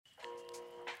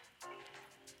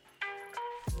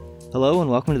Hello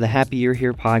and welcome to the Happy You're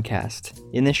Here podcast.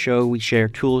 In this show, we share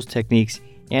tools, techniques,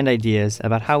 and ideas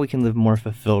about how we can live more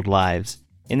fulfilled lives.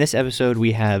 In this episode,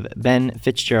 we have Ben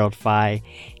Fitzgerald Fye.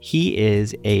 He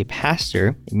is a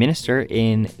pastor, a minister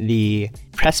in the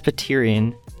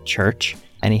Presbyterian Church,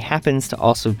 and he happens to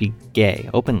also be gay,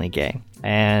 openly gay.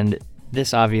 And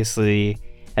this obviously,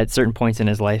 at certain points in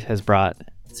his life, has brought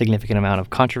a significant amount of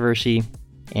controversy.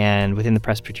 And within the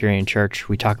Presbyterian Church,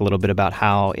 we talk a little bit about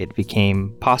how it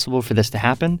became possible for this to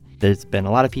happen. There's been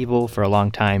a lot of people for a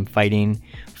long time fighting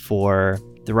for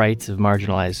the rights of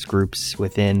marginalized groups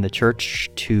within the church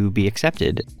to be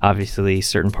accepted. Obviously,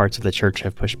 certain parts of the church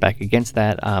have pushed back against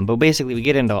that. But basically, we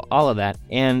get into all of that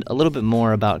and a little bit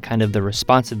more about kind of the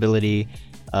responsibility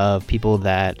of people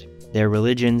that their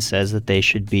religion says that they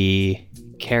should be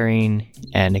caring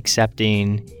and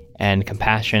accepting and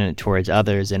compassionate towards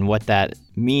others, and what that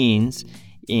means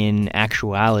in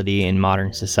actuality in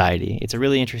modern society. It's a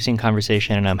really interesting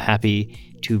conversation, and I'm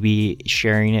happy to be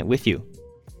sharing it with you.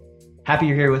 Happy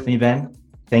you're here with me, Ben.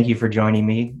 Thank you for joining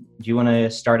me. Do you want to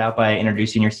start out by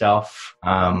introducing yourself?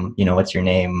 What's your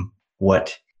name,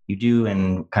 what you do,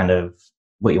 and kind of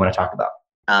what you want to talk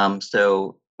about?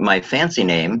 So my fancy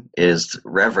name is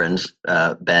Reverend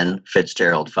Ben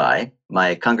Fitzgerald Fye.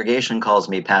 My congregation calls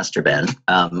me Pastor Ben.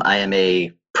 I am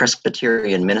a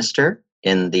Presbyterian minister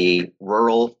in the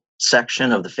rural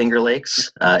section of the Finger Lakes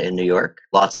in New York.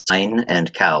 Lots of wine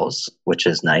and cows, which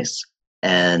is nice.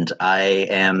 And I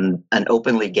am an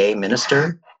openly gay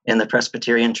minister in the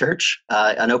Presbyterian Church,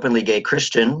 an openly gay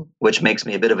Christian, which makes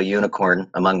me a bit of a unicorn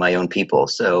among my own people.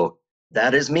 So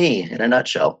that is me in a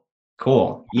nutshell.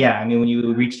 Cool. Yeah, I mean, when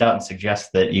you reached out and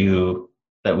suggest that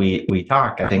we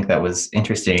talk, I think that was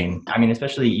interesting. I mean,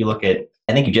 especially you look at,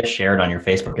 I think you just shared on your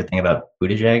Facebook a thing about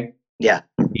Buttigieg. Yeah.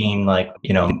 Being like,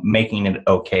 making it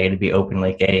okay to be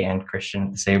openly gay and Christian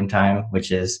at the same time,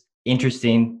 which is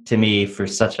interesting to me for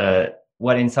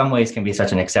what in some ways can be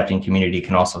such an accepting community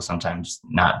can also sometimes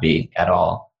not be at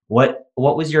all. What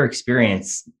was your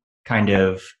experience? Kind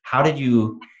of, how did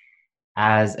you,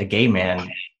 as a gay man,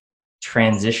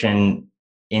 transition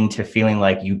into feeling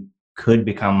like you could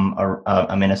become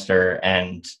a minister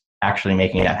and actually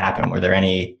making that happen? Were there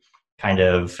any kind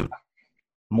of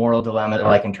moral dilemma, or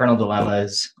like internal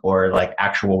dilemmas, or like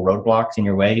actual roadblocks in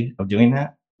your way of doing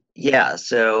that? Yeah,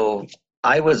 so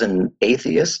I was an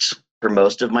atheist for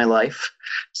most of my life.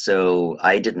 So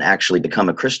I didn't actually become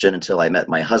a Christian until I met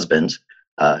my husband,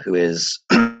 who is,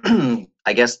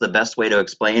 I guess the best way to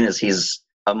explain is he's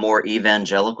a more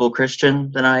evangelical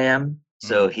Christian than I am.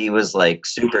 So he was like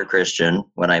super Christian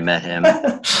when I met him.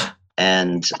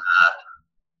 And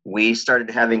we started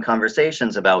having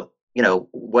conversations about,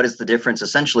 what is the difference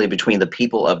essentially between the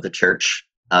people of the church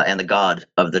and the God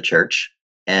of the church,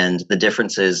 and the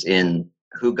differences in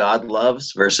who God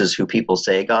loves versus who people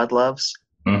say God loves.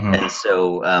 Mm-hmm. And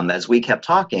so as we kept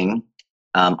talking,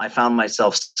 I found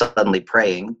myself suddenly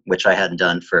praying, which I hadn't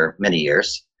done for many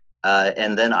years.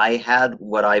 And then I had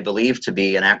what I believe to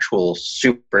be an actual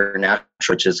supernatural,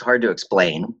 which is hard to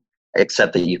explain,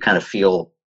 except that you kind of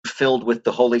feel filled with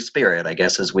the Holy Spirit, I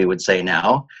guess, as we would say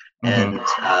now. Mm-hmm. And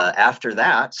after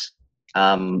that,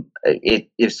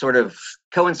 it sort of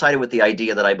coincided with the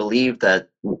idea that I believe that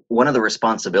one of the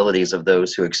responsibilities of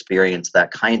those who experience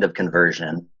that kind of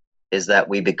conversion is that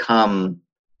we become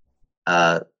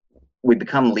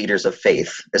leaders of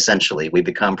faith, essentially. We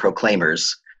become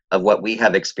proclaimers of what we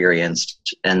have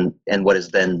experienced and what is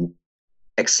then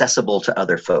accessible to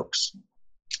other folks.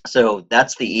 So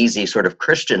that's the easy sort of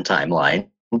Christian timeline.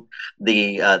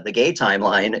 The gay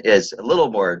timeline is a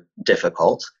little more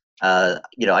difficult.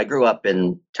 I grew up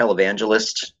in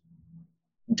televangelist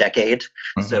decade,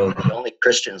 mm-hmm. So the only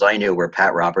Christians I knew were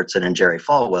Pat Robertson and Jerry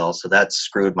Falwell, so that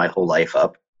screwed my whole life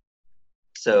up.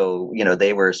 So,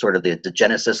 they were sort of the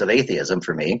genesis of atheism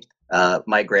for me.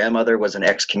 My grandmother was an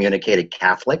excommunicated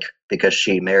Catholic because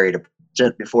she married a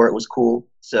president before it was cool.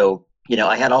 So,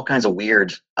 I had all kinds of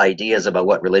weird ideas about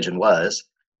what religion was.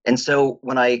 And so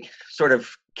when I sort of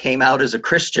came out as a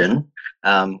Christian,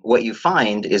 what you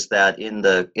find is that in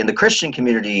the Christian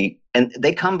community, and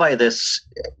they come by this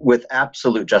with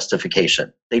absolute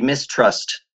justification, they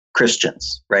mistrust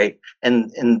Christians, right?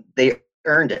 And they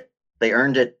earned it. They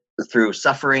earned it through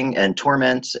suffering and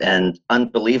torment and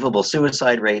unbelievable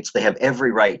suicide rates. They have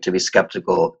every right to be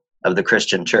skeptical of the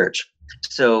Christian church.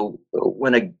 So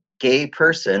when a gay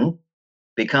person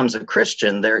becomes a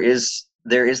Christian, there is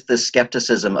this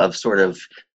skepticism of sort of,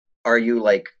 are you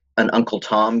like an Uncle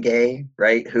Tom gay,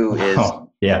 right? Who is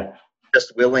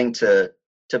just willing to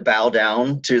bow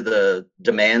down to the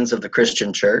demands of the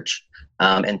Christian church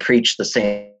and preach the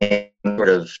same sort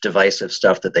of divisive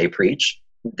stuff that they preach.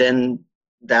 then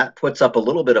that puts up a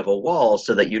little bit of a wall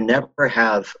so that you never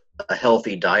have a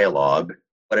healthy dialogue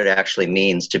what it actually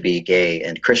means to be gay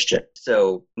and Christian.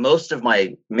 So most of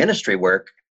my ministry work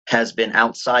has been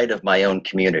outside of my own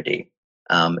community,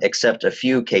 except a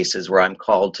few cases where I'm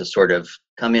called to sort of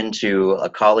come into a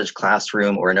college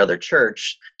classroom or another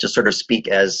church to sort of speak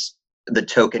as the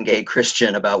token gay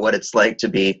Christian about what it's like to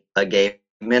be a gay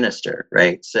minister,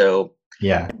 right? So,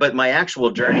 Yeah. but my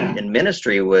actual journey in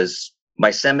ministry was, my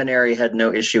seminary had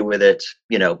no issue with it.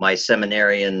 You know, my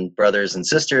seminarian brothers and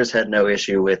sisters had no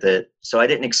issue with it. So I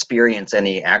didn't experience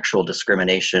any actual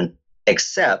discrimination,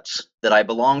 except that I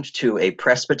belonged to a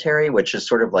presbytery, which is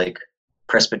sort of like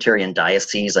Presbyterian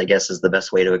diocese, I guess is the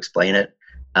best way to explain it.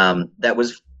 That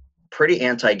was pretty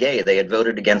anti-gay. They had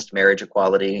voted against marriage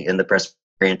equality in the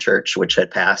Presbyterian Church, which had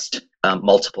passed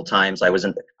multiple times.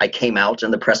 I came out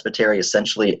in the presbytery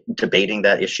essentially debating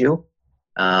that issue.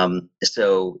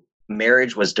 So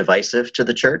marriage was divisive to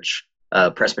the church.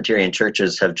 Presbyterian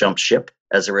churches have jumped ship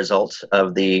as a result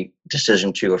of the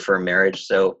decision to affirm marriage.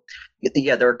 So,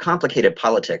 yeah, there are complicated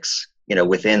politics,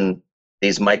 within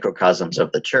these microcosms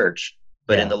of the church.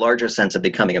 But in the larger sense of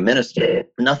becoming a minister,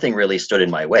 nothing really stood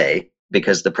in my way,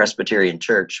 because the Presbyterian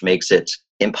Church makes it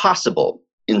impossible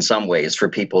in some ways for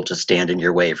people to stand in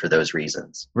your way for those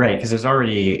reasons. Right, because there's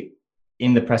already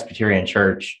in the Presbyterian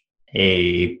Church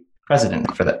a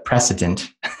precedent for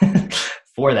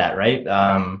that, right?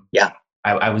 Yeah.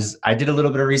 I did a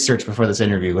little bit of research before this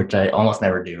interview, which I almost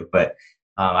never do, but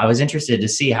I was interested to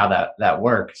see how that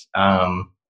works.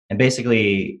 And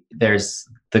basically, there's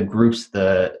the groups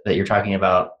that you're talking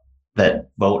about that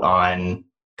vote on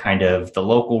kind of the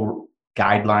local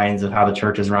guidelines of how the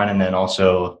church is run, and then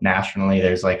also nationally,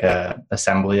 there's like a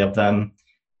assembly of them.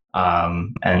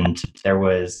 And there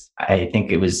was, I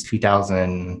think it was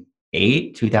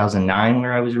 2008, 2009,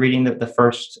 where I was reading that the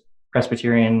first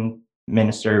Presbyterian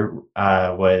minister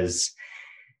was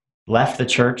left the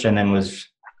church and then was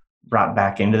brought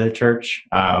back into the church,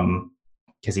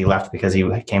 because he left because he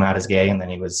came out as gay, and then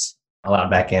he was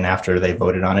allowed back in after they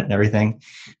voted on it and everything.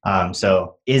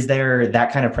 So is there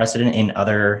that kind of precedent in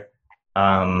other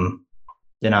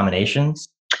denominations?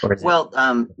 Well,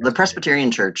 the Presbyterian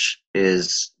Church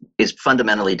is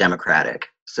fundamentally democratic.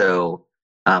 So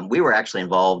we were actually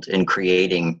involved in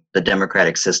creating the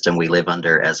democratic system we live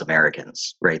under as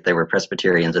Americans, right? There were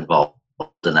Presbyterians involved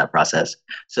in that process.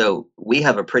 So we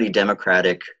have a pretty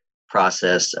democratic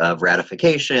process of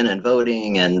ratification and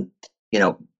voting. And,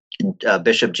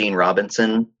 Bishop Gene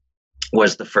Robinson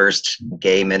was the first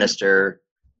gay minister,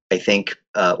 I think,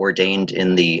 ordained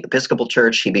in the Episcopal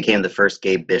Church. He became the first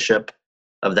gay bishop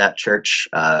of that church.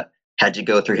 Had to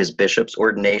go through his bishop's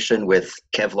ordination with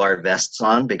Kevlar vests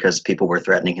on because people were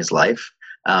threatening his life.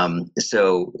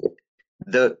 So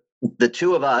the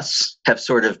two of us have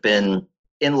sort of been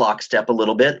in lockstep a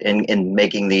little bit in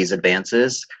making these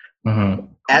advances. Mm-hmm.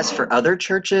 As for other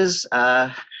churches,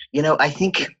 I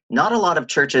think not a lot of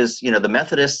churches. The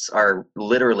Methodists are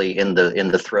literally in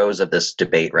the throes of this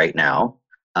debate right now.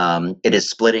 It is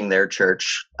splitting their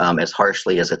church as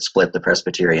harshly as it split the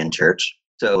Presbyterian Church.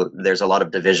 So there's a lot of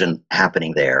division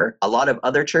happening there. A lot of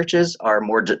other churches are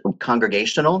more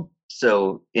congregational.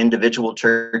 So individual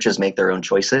churches make their own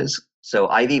choices. So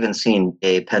I've even seen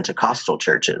gay Pentecostal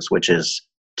churches, which is,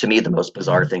 to me, the most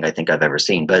bizarre thing I think I've ever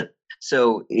seen. But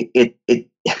so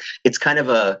it's kind of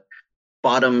a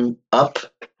bottom-up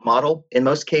model in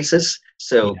most cases.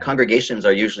 So congregations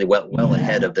are usually well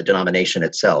ahead of the denomination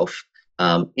itself.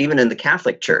 Even in the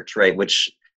Catholic Church, right,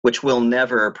 which will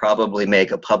never probably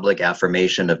make a public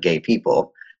affirmation of gay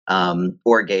people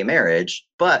or gay marriage.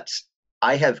 But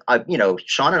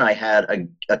Sean and I had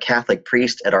a Catholic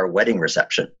priest at our wedding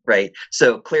reception, right?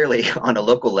 So clearly on a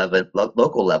local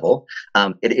level,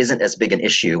 it isn't as big an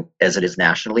issue as it is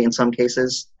nationally in some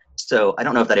cases. So I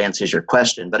don't know if that answers your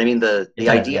question, but I mean, the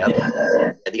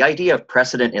idea of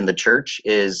precedent in the church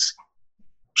is,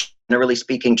 generally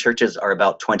speaking, churches are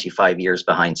about 25 years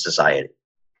behind society.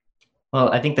 Well,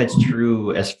 I think that's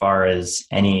true as far as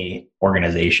any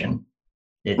organization.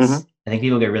 I think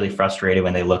people get really frustrated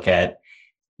when they look at,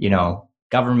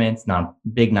 governments,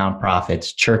 big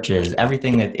nonprofits, churches,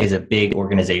 everything that is a big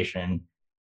organization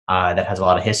that has a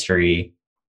lot of history.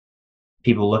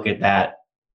 People look at that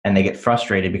and they get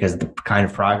frustrated because the kind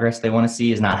of progress they want to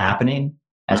see is not happening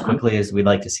as quickly as we'd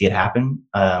like to see it happen.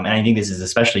 And I think this is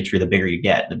especially true the bigger you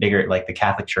get. The bigger, like the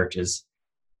Catholic Church is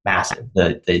massive.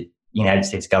 The United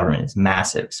States government is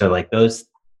massive. So like those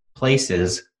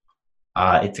places,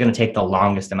 it's going to take the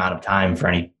longest amount of time for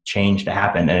any change to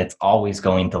happen. And it's always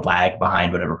going to lag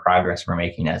behind whatever progress we're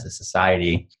making as a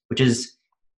society, which is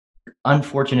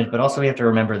unfortunate. But also we have to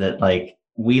remember that like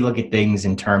we look at things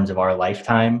in terms of our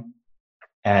lifetime.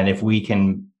 And if we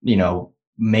can,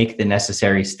 make the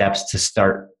necessary steps to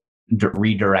start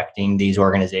redirecting these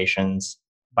organizations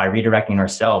by redirecting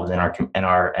ourselves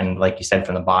and like you said,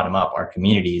 from the bottom up, our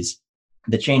communities,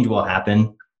 the change will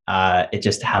happen. It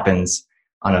just happens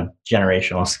on a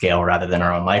generational scale rather than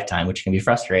our own lifetime, which can be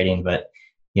frustrating, but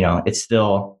it's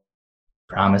still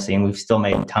promising. We've still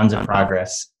made tons of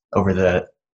progress over the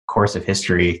course of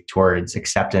history towards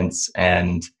acceptance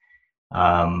and,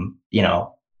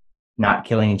 not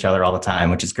killing each other all the time,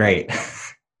 which is great.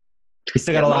 We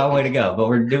still got a long way to go, but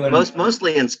we're doing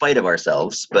mostly in spite of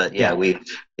ourselves. But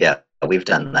we've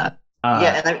done that.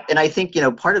 And I think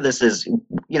part of this is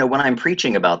when I'm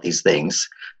preaching about these things,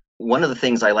 one of the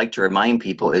things I like to remind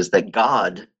people is that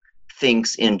God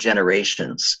thinks in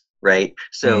generations, right?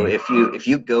 So if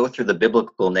you go through the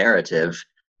biblical narrative,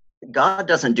 God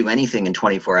doesn't do anything in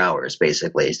 24 hours,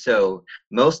 basically. So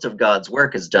most of God's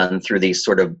work is done through these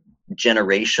sort of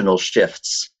generational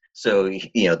shifts. So,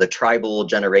 the tribal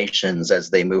generations, as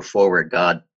they move forward,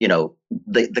 God,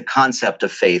 the concept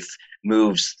of faith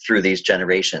moves through these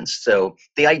generations. So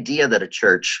the idea that a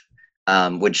church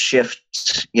would shift,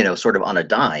 sort of on a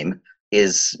dime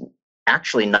is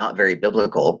actually not very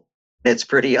biblical. It's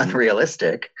pretty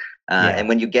unrealistic. And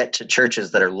when you get to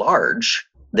churches that are large,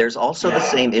 there's also the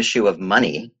same issue of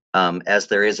money as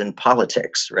there is in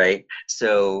politics, right?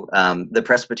 So the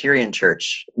Presbyterian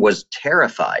Church was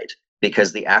terrified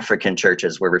because the African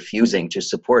churches were refusing to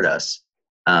support us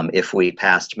if we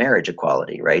passed marriage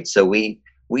equality, right? So we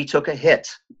took a hit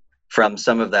from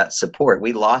some of that support.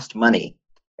 We lost money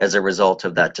as a result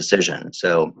of that decision.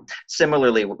 So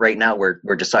similarly, right now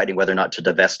we're deciding whether or not to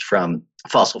divest from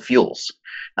fossil fuels.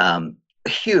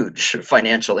 Huge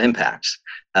financial impacts.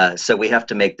 So we have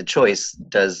to make the choice: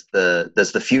 does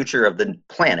the future of the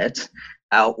planet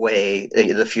outweigh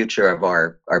the future of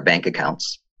our bank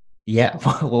accounts? Yeah,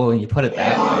 well, when you put it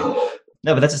that way,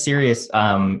 no, but that's a serious. A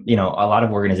lot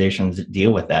of organizations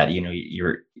deal with that.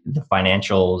 The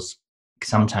financials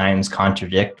sometimes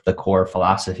contradict the core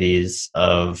philosophies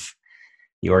of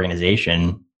the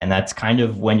organization, and that's kind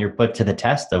of when you're put to the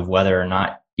test of whether or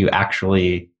not you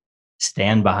actually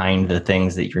stand behind the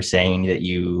things that you're saying that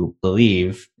you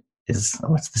believe. Is,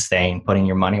 what's the saying? Putting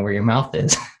your money where your mouth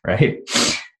is, right?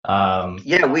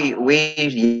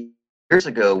 We years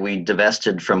ago, we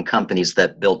divested from companies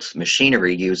that built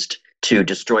machinery used to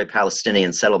destroy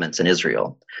Palestinian settlements in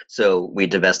Israel. So we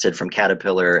divested from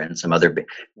Caterpillar and some other.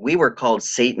 We were called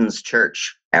Satan's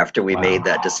church after we made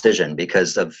that decision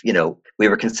because of, we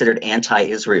were considered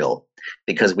anti-Israel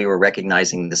because we were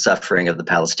recognizing the suffering of the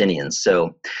Palestinians.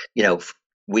 So,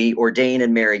 we ordain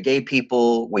and marry gay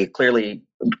people. We clearly,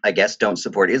 I guess, don't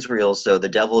support Israel. So the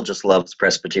devil just loves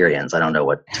Presbyterians. I don't know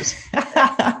what to say.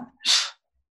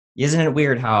 Isn't it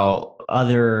weird how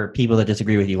other people that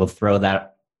disagree with you will throw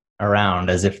that around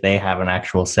as if they have an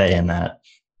actual say in that?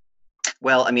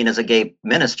 Well, I mean, as a gay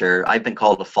minister, I've been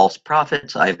called a false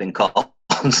prophet. I've been called,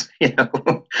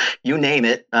 you name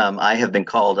it. I have been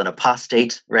called an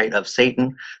apostate, right, of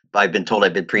Satan. I've been told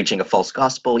I've been preaching a false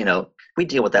gospel. We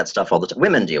deal with that stuff all the time.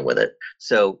 Women deal with it.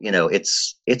 So,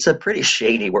 it's a pretty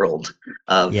shady world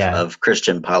of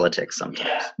Christian politics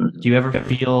sometimes. Do you ever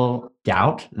feel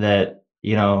doubt that,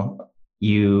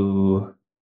 you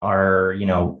are,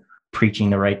 preaching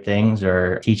the right things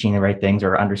or teaching the right things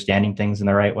or understanding things in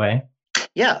the right way?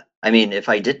 Yeah. I mean, if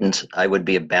I didn't, I would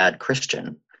be a bad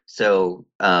Christian. So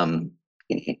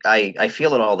I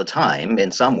feel it all the time in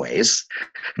some ways.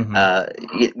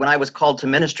 Mm-hmm. When I was called to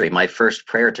ministry, my first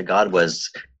prayer to God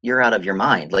was, "You're out of your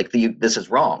mind. Like, this is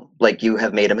wrong. Like, you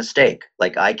have made a mistake.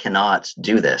 Like, I cannot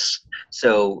do this."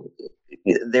 So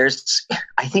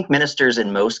I think ministers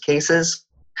in most cases,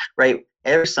 right?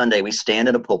 Every Sunday we stand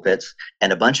in a pulpit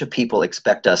and a bunch of people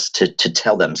expect us to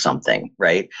tell them something,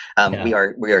 right? We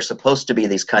are supposed to be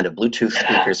these kind of Bluetooth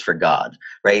speakers for God,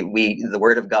 right? The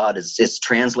word of God is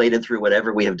translated through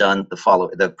whatever we have done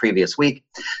the previous week.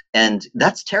 And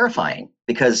that's terrifying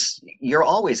because you're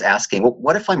always asking, well,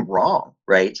 what if I'm wrong,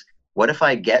 right? What if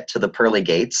I get to the pearly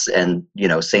gates and,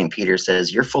 St. Peter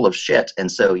says, "You're full of shit,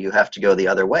 and so you have to go the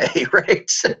other way,"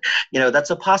 right?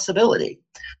 That's a possibility.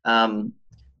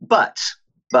 But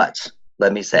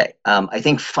let me say, I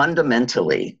think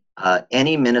fundamentally,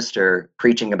 any minister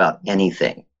preaching about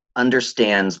anything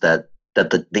understands that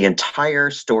the entire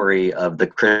story of the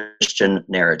Christian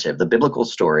narrative, the biblical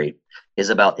story, is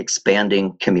about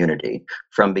expanding community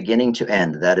from beginning to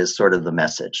end. That is sort of the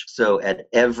message. So at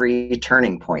every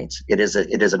turning point, it is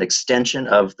an extension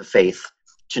of the faith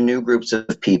to new groups of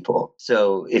people.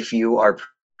 So if you are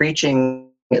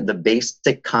preaching the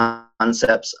basic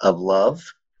concepts of love,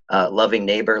 loving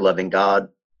neighbor, loving God.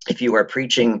 If you are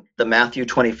preaching the Matthew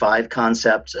 25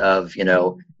 concept of,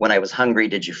 when I was hungry,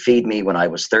 did you feed me? When I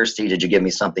was thirsty, did you give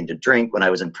me something to drink? When I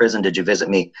was in prison, did you visit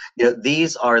me?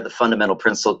 These are the fundamental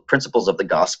principles of the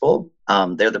gospel.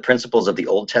 They're the principles of the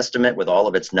Old Testament with all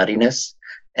of its nuttiness.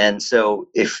 And so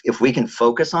if we can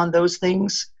focus on those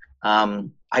things,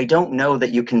 I don't know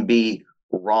that you can be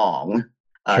wrong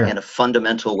Sure. in a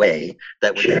fundamental way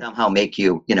that would somehow make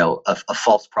you, a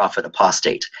false prophet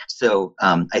apostate. So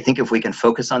I think if we can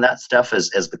focus on that stuff as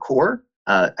the core,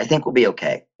 I think we'll be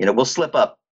okay. We'll slip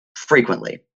up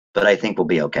frequently, but I think we'll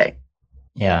be okay.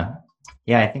 Yeah.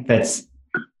 I think that's,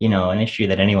 an issue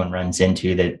that anyone runs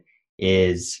into that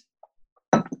is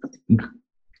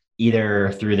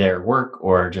either through their work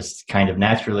or just kind of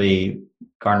naturally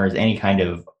garners any kind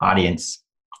of audience.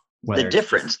 The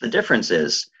difference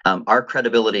is our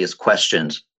credibility is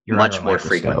questioned much more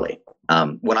frequently.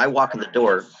 When I walk in the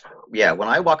door,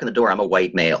 I'm a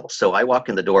white male. So I walk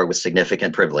in the door with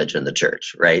significant privilege in the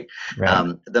church, right?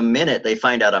 The minute they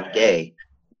find out I'm gay,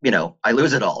 I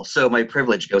lose it all. So my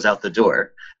privilege goes out the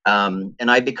door. And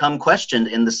I become questioned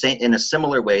in a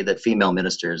similar way that female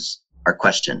ministers are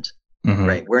questioned,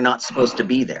 right? We're not supposed to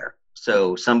be there.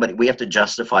 So we have to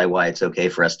justify why it's okay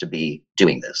for us to be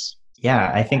doing this.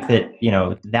 Yeah, I think that,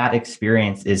 that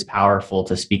experience is powerful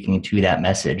to speaking to that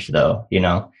message, though,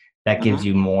 that gives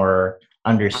you more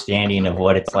understanding of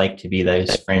what it's like to be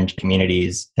those fringe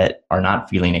communities that are not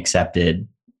feeling accepted,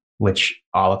 which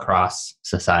all across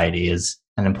society is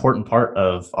an important part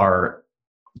of our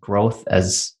growth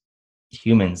as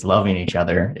humans. Loving each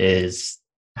other is,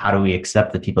 how do we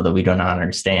accept the people that we do not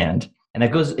understand? And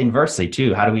that goes inversely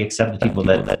too. How do we accept the people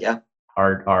that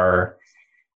are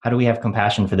how do we have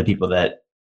compassion for the people that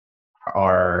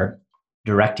are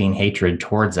directing hatred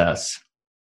towards us?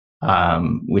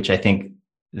 Which I think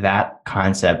that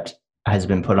concept has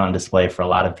been put on display for a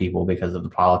lot of people because of the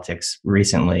politics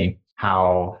recently,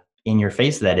 how in your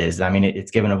face that is. I mean, it's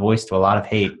given a voice to a lot of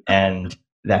hate, and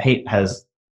that hate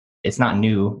it's not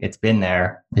new. It's been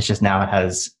there. It's just now it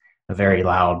has a very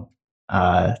loud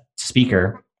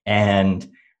speaker. And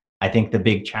I think the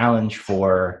big challenge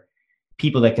for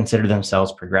people that consider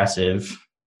themselves progressive,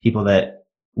 people that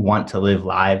want to live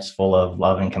lives full of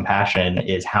love and compassion,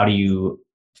 is how do you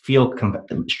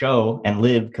show and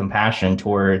live compassion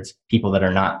towards people that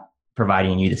are not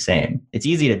providing you the same? It's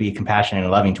easy to be compassionate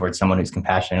and loving towards someone who's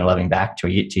compassionate and loving back to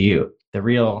you. The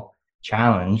real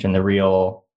challenge and the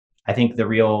real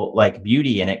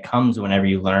beauty in it comes whenever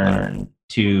you learn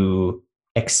to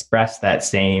express that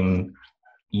same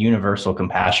universal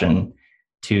compassion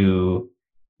to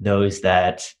those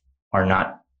that are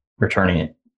not returning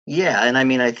it. Yeah. And I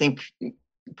mean, I think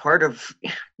part of,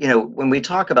 when we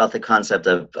talk about the concept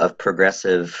of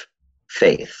progressive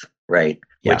faith, right?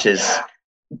 Yeah. Which is,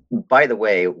 by the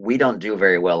way, we don't do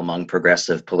very well among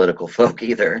progressive political folk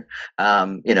either.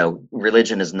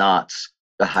 Religion is not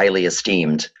highly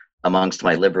esteemed amongst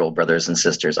my liberal brothers and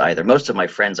sisters either. Most of my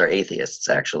friends are atheists,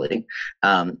 actually.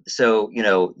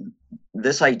 So,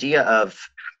 this idea of,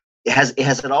 has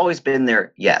it always been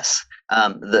there? Yes.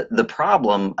 The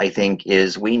problem, I think,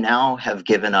 is we now have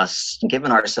given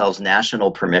ourselves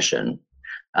national permission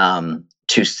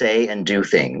to say and do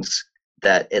things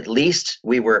that at least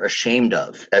we were ashamed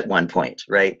of at one point,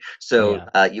 right? So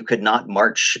you could not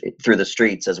march through the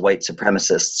streets as white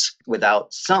supremacists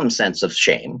without some sense of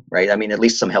shame, right? I mean, at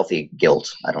least some healthy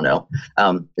guilt. I don't know.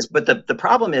 But the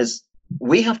problem is,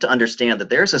 we have to understand that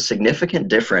there's a significant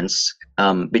difference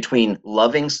between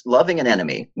loving an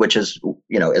enemy, which is,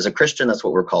 as a Christian, that's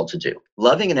what we're called to do.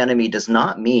 Loving an enemy does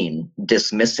not mean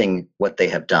dismissing what they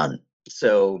have done.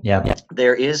 So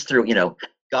there is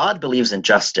God believes in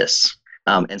justice.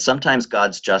 And sometimes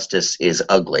God's justice is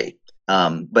ugly,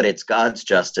 but it's God's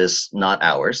justice, not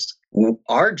ours.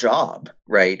 Our job,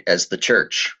 right, as the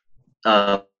church,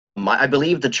 I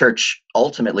believe the church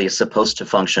ultimately is supposed to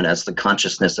function as the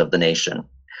consciousness of the nation.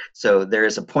 So there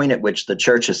is a point at which the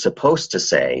church is supposed to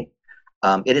say,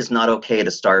 it is not okay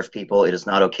to starve people. It is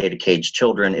not okay to cage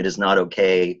children. It is not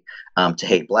okay to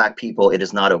hate Black people. It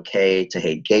is not okay to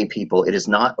hate gay people. It is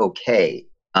not okay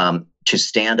to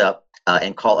stand up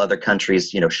and call other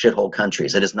countries, shithole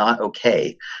countries. It is not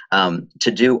okay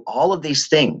to do all of these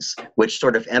things which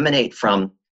sort of emanate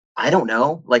from, I don't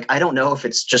know if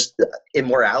it's just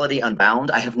immorality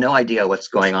unbound. I have no idea what's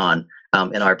going on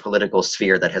in our political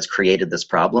sphere that has created this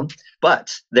problem.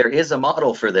 But there is a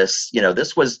model for this.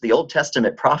 This was the Old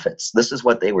Testament prophets. This is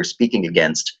what they were speaking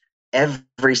against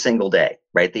every single day,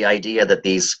 right? The idea that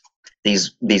these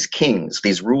kings,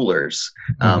 these rulers,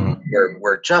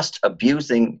 were just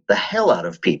abusing the hell out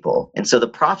of people. And so the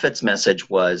prophet's message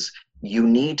was, you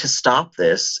need to stop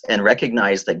this and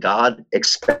recognize that God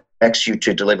expects you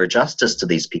to deliver justice to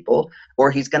these people,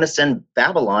 or he's going to send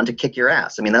Babylon to kick your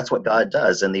ass. I mean, that's what God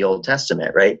does in the Old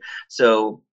Testament, right?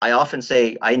 So I often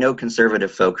say, I know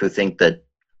conservative folk who think that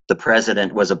the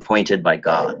president was appointed by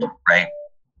God, right?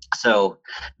 So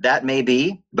that may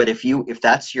be, but if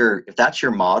that's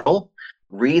your model,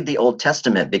 read the Old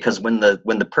Testament, because when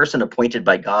the person appointed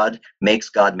by God makes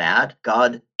God mad,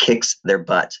 God kicks their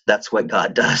butt. That's what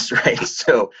God does, right?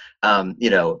 So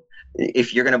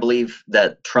if you're going to believe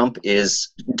that Trump is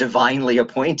divinely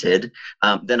appointed,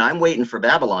 then I'm waiting for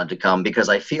Babylon to come, because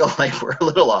I feel like we're a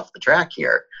little off the track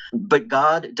here. But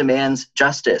God demands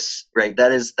justice, right?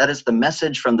 That is the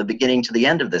message from the beginning to the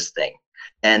end of this thing.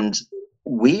 And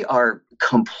we are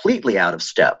completely out of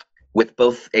step with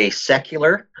both a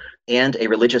secular and a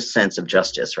religious sense of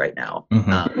justice right now.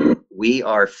 Mm-hmm. We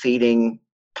are feeding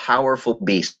powerful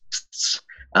beasts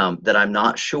that I'm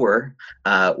not sure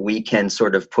we can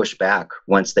sort of push back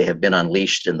once they have been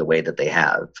unleashed in the way that they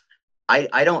have.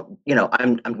 I don't,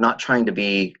 I'm not trying to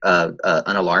be an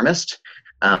alarmist,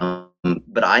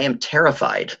 but I am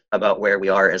terrified about where we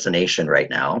are as a nation right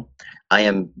now. I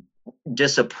am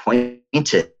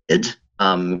disappointed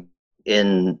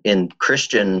in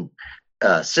Christian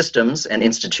systems and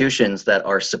institutions that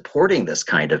are supporting this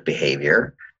kind of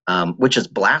behavior, which is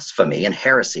blasphemy and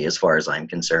heresy as far as I'm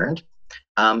concerned.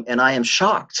 And I am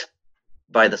shocked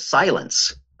by the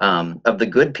silence of the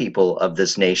good people of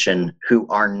this nation, who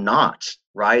are not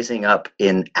rising up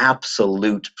in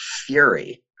absolute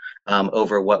fury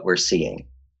over what we're seeing.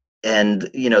 And,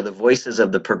 the voices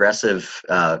of the progressive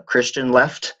Christian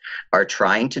left are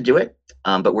trying to do it,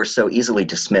 but we're so easily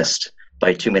dismissed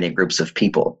by too many groups of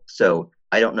people. So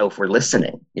I don't know if we're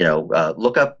listening.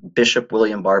 Look up Bishop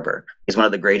William Barber. He's one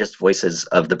of the greatest voices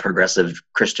of the progressive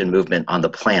Christian movement on the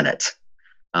planet,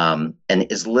 and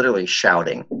is literally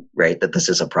shouting, right, that this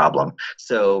is a problem.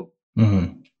 So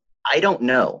I don't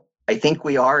know. I think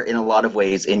we are in a lot of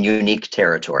ways in unique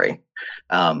territory.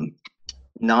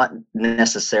 Not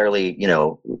necessarily,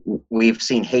 we've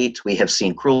seen hate, we have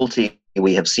seen cruelty,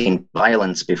 we have seen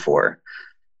violence before,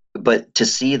 but to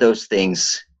see those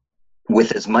things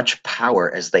with as much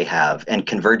power as they have and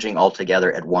converging all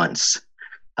together at once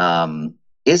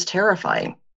is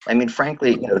terrifying. I mean,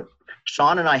 frankly,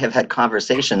 Sean and I have had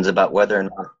conversations about whether or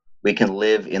not we can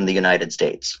live in the United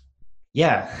States.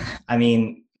 Yeah. I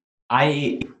mean,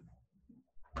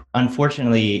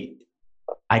 unfortunately,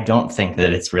 I don't think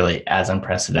that it's really as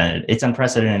unprecedented. It's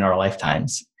unprecedented in our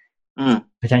lifetimes,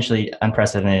 potentially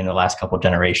unprecedented in the last couple of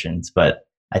generations, but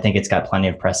I think it's got plenty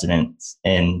of precedence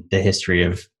in the history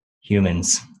of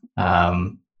humans.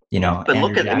 But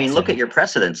look at your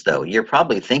precedents, though. You're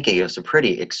probably thinking of some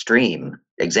pretty extreme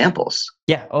examples.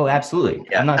 Yeah. Oh, absolutely.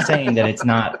 Yeah. I'm not saying that it's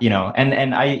not,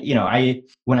 and I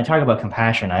when I talk about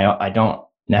compassion, I don't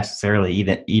necessarily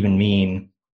even mean,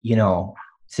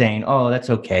 saying, oh, that's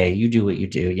okay, you do what you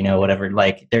do, whatever.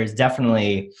 Like, there's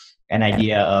definitely an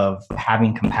idea of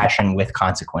having compassion with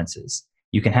consequences.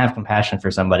 You can have compassion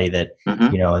for somebody that,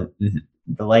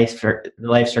 the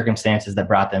life circumstances that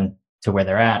brought them to where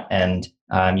they're at. And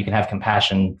you can have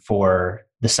compassion for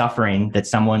the suffering that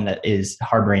someone that is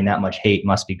harboring that much hate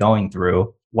must be going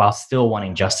through, while still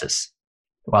wanting justice,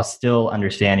 while still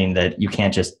understanding that you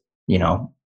can't just,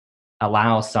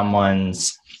 allow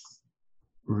someone's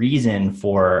reason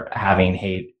for having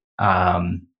hate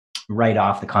write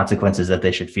off the consequences that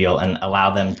they should feel and allow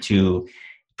them to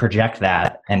project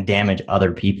that and damage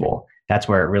other people. That's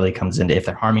where it really comes into, if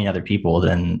they're harming other people,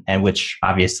 then, and which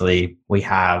obviously we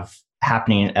have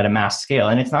happening at a mass scale.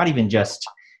 And it's not even just,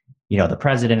 the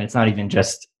president, it's not even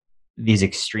just these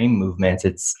extreme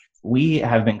movements. We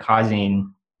have been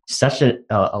causing such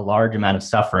a large amount of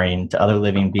suffering to other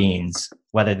living beings,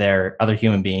 whether they're other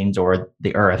human beings or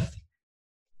the earth,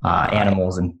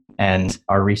 animals and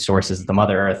our resources, the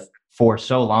Mother Earth, for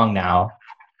so long now,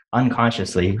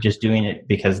 unconsciously, just doing it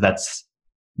because that's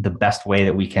the best way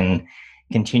that we can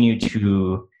continue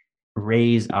to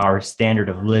raise our standard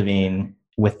of living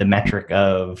with the metric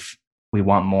of we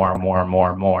want more and more and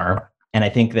more and more. And I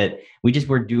think that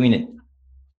we're doing it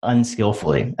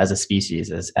unskillfully as a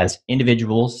species, as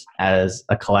individuals, as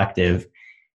a collective,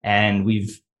 and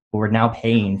we're now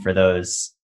paying for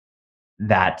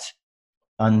that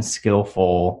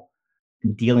unskillful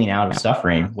dealing out of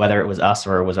suffering, whether it was us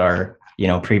or it was our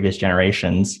previous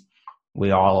generations.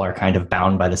 We all are kind of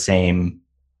bound by the same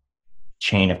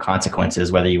chain of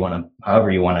consequences, however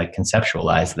you want to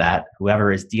conceptualize that.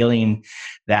 Whoever is dealing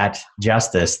that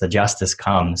justice, the justice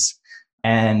comes.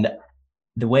 And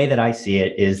the way that I see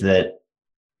it is that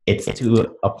it's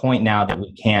to a point now that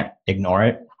we can't ignore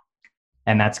it.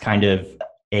 And that's kind of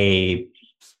a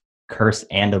curse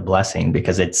and a blessing,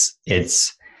 because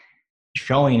it's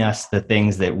showing us the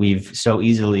things that we've so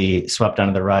easily swept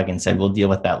under the rug and said, we'll deal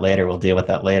with that later. We'll deal with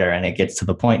that later. And it gets to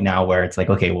the point now where it's like,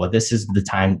 okay, well, this is the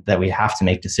time that we have to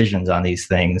make decisions on these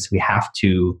things. We have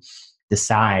to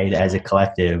decide as a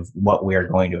collective what we are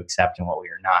going to accept and what we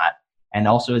are not. And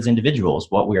also as individuals,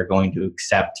 what we are going to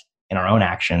accept in our own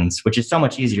actions, which is so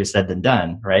much easier said than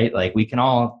done, right? Like we can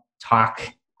all talk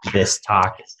this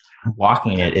talk.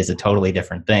 Walking it is a totally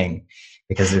different thing,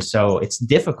 because it's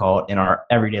difficult in our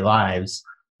everyday lives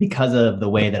because of the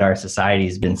way that our society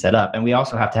has been set up. And we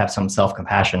also have to have some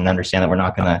self-compassion and understand that we're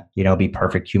not going to, be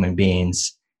perfect human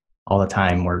beings all the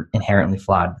time. We're inherently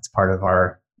flawed. It's part of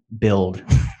our build,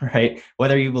 right?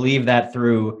 Whether you believe that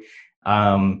through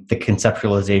the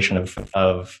conceptualization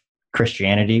of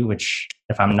Christianity, which,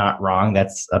 if I'm not wrong,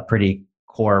 that's a pretty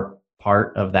core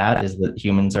part of that, is that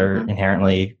humans are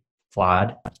inherently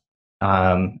flawed.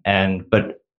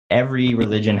 But every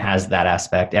religion has that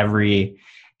aspect.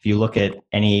 If you look at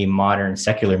any modern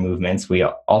secular movements, we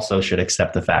also should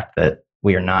accept the fact that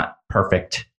we are not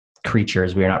perfect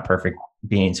creatures. We are not perfect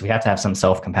beings. We have to have some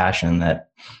self-compassion that,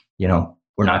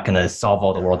 we're not going to solve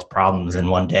all the world's problems in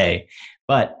one day.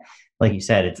 But like you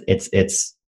said,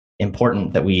 it's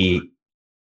important that we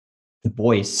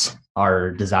voice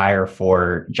our desire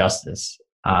for justice,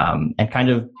 and kind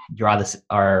of draw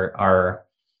our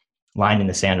line in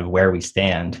the sand of where we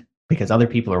stand, because other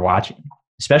people are watching.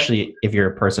 Especially if you're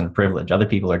a person of privilege, other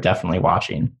people are definitely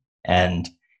watching. And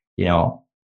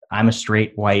I'm a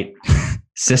straight white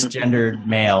cisgendered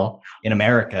male in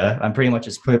America. I'm pretty much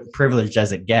as privileged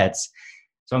as it gets.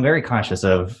 So I'm very conscious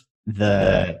of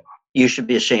the... You should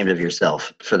be ashamed of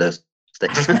yourself for those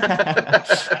things.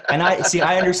 And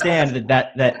I understand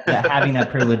that having that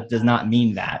privilege does not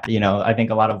mean that. I think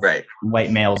a lot of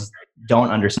white males don't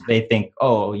understand. They think,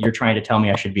 oh, you're trying to tell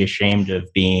me I should be ashamed of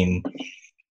being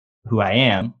who I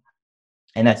am.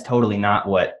 And that's totally not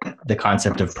what the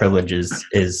concept of privilege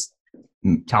is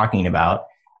talking about.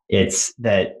 It's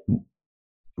that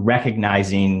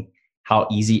recognizing how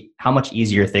much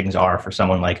easier things are for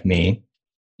someone like me,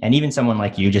 and even someone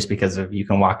like you, just because of you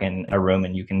can walk in a room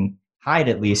and you can hide,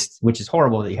 at least, which is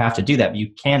horrible that you have to do that, but you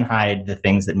can hide the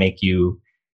things that make you...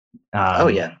 oh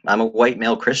yeah, I'm a white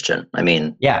male Christian. I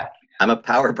mean, yeah, I'm a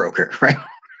power broker, right?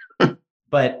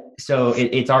 But so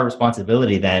it's our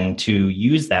responsibility then to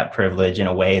use that privilege in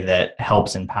a way that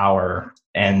helps empower.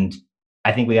 And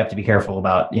I think we have to be careful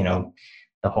about,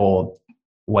 the whole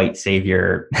white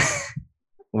savior,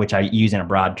 which I use in a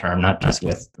broad term, not just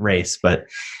with race, but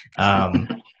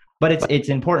it's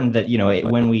important that,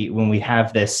 when we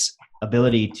have this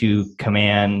ability to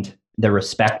command the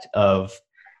respect of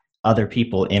other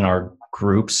people in our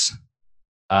groups,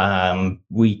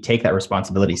 we take that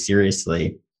responsibility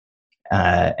seriously,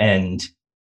 and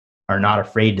are not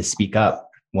afraid to speak up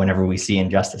whenever we see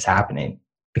injustice happening,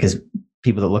 because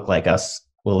people that look like us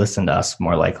will listen to us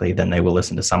more likely than they will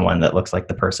listen to someone that looks like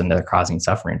the person they're causing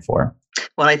suffering for.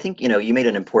 Well, I think, you made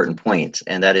an important point,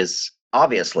 and that is,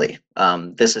 obviously,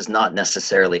 this is not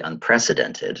necessarily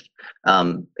unprecedented.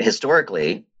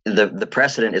 Historically, the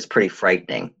precedent is pretty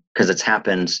frightening, because it's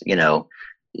happened,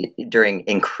 during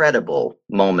incredible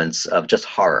moments of just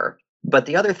horror. But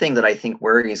the other thing that I think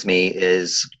worries me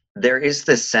is there is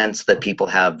this sense that people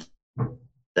have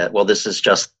that, well, this is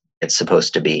just, it's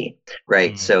supposed to be,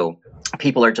 right? So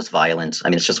people are just violent. I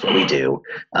mean, it's just what we do.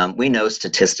 We know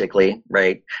statistically,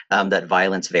 right, that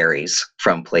violence varies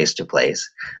from place to place.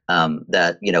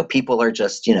 That people are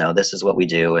just this is what we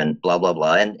do, and blah blah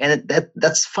blah, and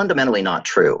that's fundamentally not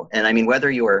true. And I mean, whether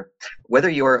you're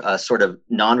a sort of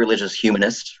non-religious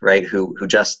humanist, right, who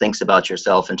just thinks about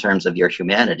yourself in terms of your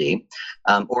humanity,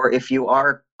 or if you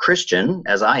are Christian,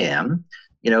 as I am,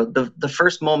 the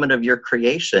first moment of your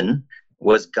creation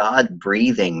was God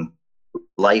breathing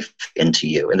life into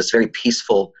you in this very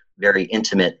peaceful, very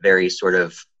intimate, very sort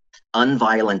of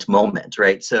unviolent moment,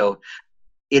 right? So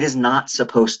it is not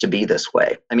supposed to be this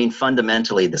way. I mean,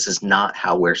 fundamentally, this is not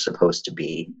how we're supposed to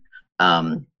be.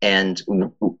 And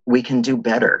we can do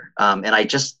better. And I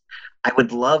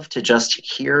would love to just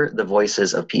hear the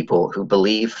voices of people who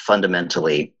believe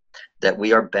fundamentally that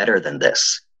we are better than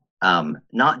this,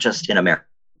 not just in America.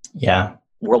 Yeah.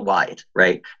 Worldwide,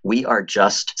 right? We are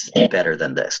just better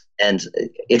than this. And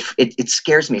it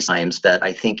scares me sometimes that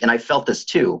I think, and I felt this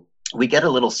too, we get a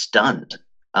little stunned.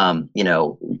 I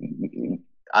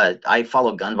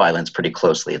follow gun violence pretty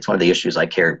closely. It's one of the issues I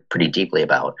care pretty deeply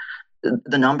about.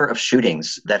 The number of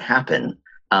shootings that happen,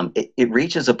 it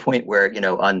reaches a point where,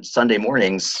 on Sunday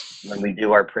mornings, when we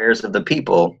do our prayers of the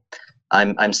people,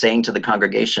 I'm saying to the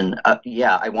congregation,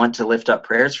 yeah, I want to lift up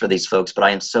prayers for these folks, but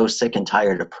I am so sick and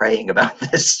tired of praying about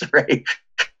this, right?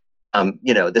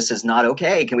 This is not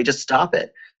okay. Can we just stop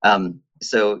it?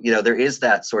 So there is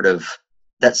that sort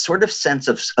of sense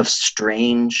of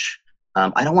strange.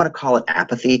 I don't want to call it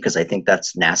apathy because I think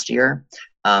that's nastier.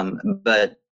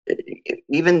 But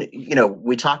even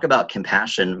we talk about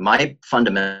compassion. My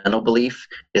fundamental belief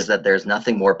is that there's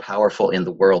nothing more powerful in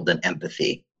the world than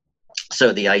empathy.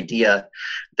 So the idea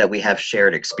that we have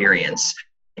shared experience,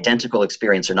 identical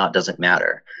experience or not, doesn't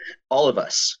matter. All of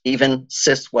us, even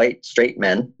cis white straight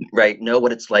men, right, know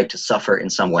what it's like to suffer in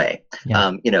some way.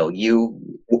 Yeah.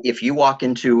 If you walk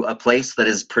into a place that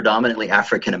is predominantly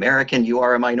African American, you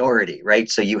are a minority, right?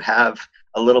 So you have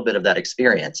a little bit of that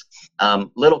experience.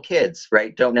 Little kids,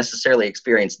 right, don't necessarily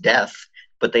experience death,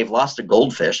 but they've lost a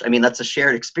goldfish. I mean, that's a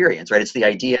shared experience, right? It's the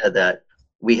idea that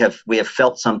we have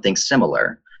felt something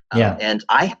similar. Yeah. And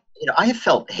I have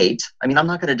felt hate. I mean, I'm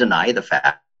not going to deny the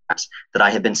fact that I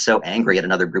have been so angry at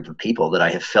another group of people that I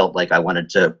have felt like I wanted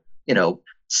to,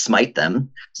 smite them.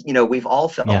 We've all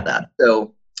felt that.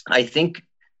 So I think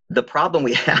the problem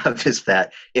we have is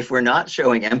that if we're not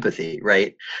showing empathy,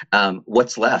 right,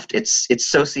 what's left? It's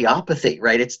sociopathy,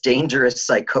 right? It's dangerous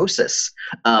psychosis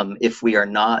if we are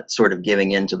not sort of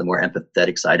giving in to the more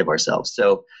empathetic side of ourselves.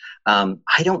 So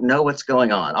I don't know what's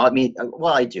going on. I mean,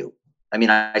 well, I do. I mean,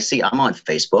 I'm on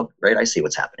Facebook, right? I see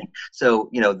what's happening.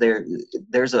 So,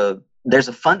 there's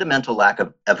a fundamental lack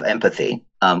of empathy,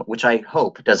 which I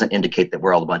hope doesn't indicate that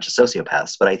we're all a bunch of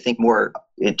sociopaths, but I think more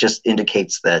it just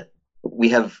indicates that we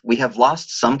have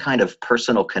lost some kind of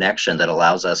personal connection that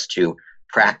allows us to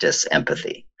practice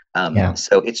empathy.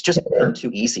 So it's just too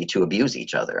easy to abuse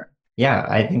each other. Yeah,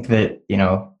 I think that,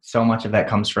 so much of that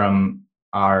comes from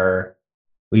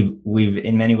we've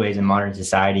in many ways in modern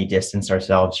society distanced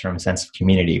ourselves from a sense of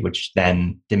community, which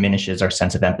then diminishes our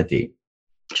sense of empathy.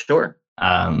 Sure.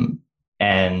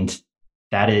 And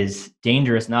that is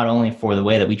dangerous not only for the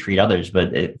way that we treat others,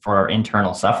 but for our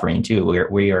internal suffering too.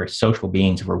 We are social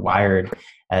beings. We're wired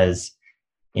as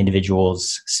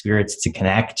individuals, spirits, to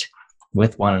connect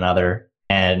with one another.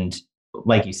 And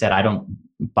like you said, I don't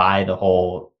buy the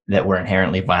whole that we're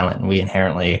inherently violent and we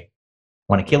inherently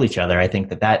want to kill each other. I think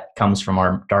that comes from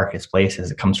our darkest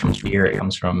places. It comes from fear. It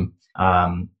comes from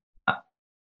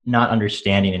not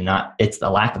understanding and it's the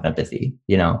lack of empathy,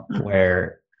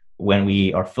 where when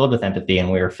we are filled with empathy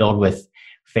and we are filled with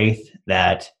faith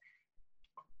that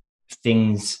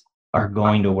things are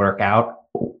going to work out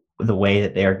the way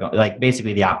that they are going, like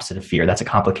basically the opposite of fear. That's a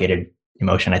complicated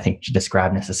emotion, I think, to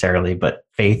describe necessarily, but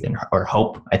faith or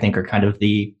hope, I think, are kind of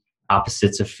the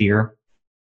opposites of fear.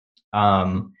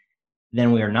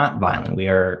 Then we are not violent. We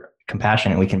are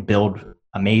compassionate. We can build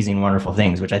amazing, wonderful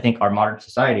things, which I think our modern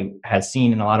society has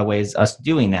seen in a lot of ways us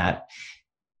doing that.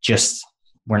 Just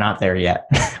we're not there yet.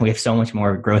 We have so much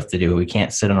more growth to do. We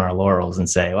can't sit on our laurels and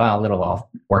say, well, it'll all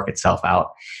work itself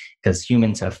out, because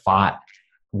humans have fought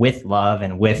with love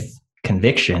and with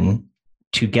conviction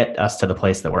to get us to the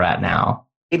place that we're at now.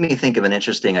 Made me think of an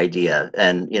interesting idea.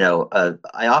 And,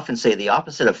 I often say the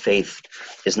opposite of faith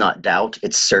is not doubt,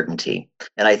 it's certainty.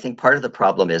 And I think part of the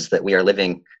problem is that we are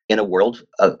living in a world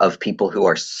of people who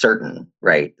are certain,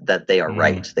 right, that they are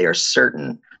right. They are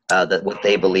certain that what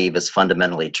they believe is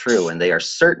fundamentally true. And they are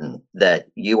certain that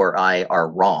you or I are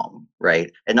wrong,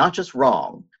 right? And not just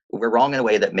wrong. We're wrong in a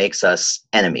way that makes us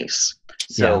enemies.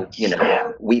 So,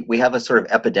 we have a sort of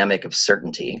epidemic of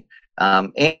certainty.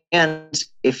 And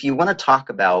if you want to talk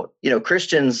about,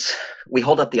 Christians, we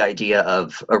hold up the idea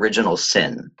of original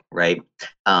sin, right?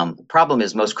 Problem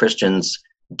is most Christians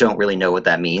don't really know what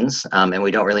that means, and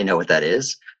we don't really know what that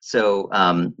is. So,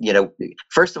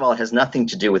 first of all, it has nothing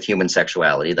to do with human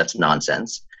sexuality. That's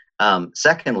nonsense.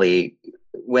 Secondly,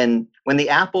 when the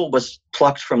apple was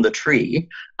plucked from the tree,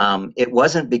 it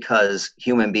wasn't because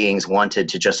human beings wanted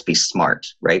to just be smart,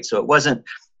 right? So it wasn't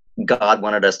God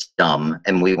wanted us dumb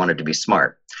and we wanted to be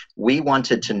smart. We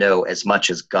wanted to know as much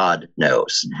as God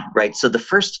knows, right? So the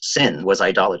first sin was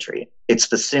idolatry. It's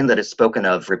the sin that is spoken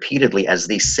of repeatedly as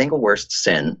the single worst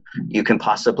sin you can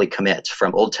possibly commit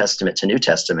from Old Testament to New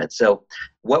Testament. So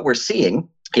what we're seeing,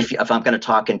 if I'm going to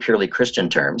talk in purely Christian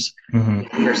terms,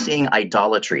 we're seeing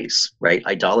idolatries, right?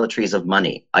 Idolatries of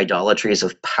money, idolatries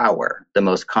of power, the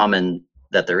most common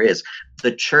that there is.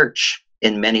 The church,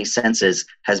 in many senses,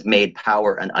 has made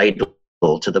power an idol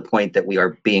to the point that we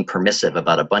are being permissive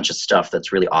about a bunch of stuff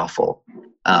that's really awful.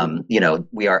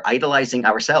 We are idolizing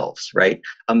ourselves, right?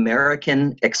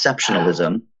 American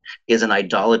exceptionalism is an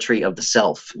idolatry of the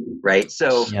self, right?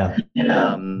 So,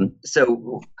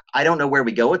 so I don't know where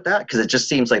we go with that, because it just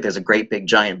seems like there's a great big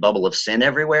giant bubble of sin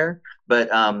everywhere. But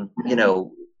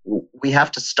we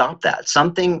have to stop that.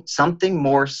 Something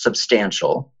more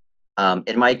substantial.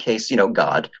 In my case,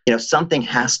 God. Something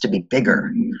has to be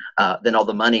bigger than all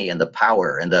the money and the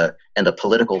power and the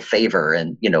political favor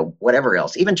and whatever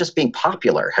else. Even just being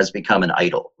popular has become an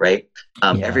idol, right?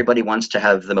 Everybody wants to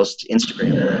have the most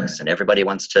Instagram likes, and everybody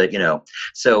wants to,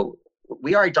 So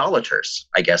we are idolaters,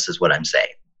 I guess, is what I'm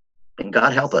saying. And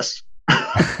God help us.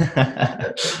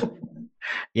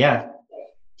 Yeah.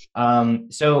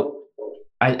 So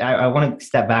I want to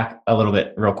step back a little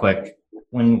bit real quick.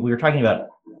 When we were talking about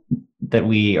that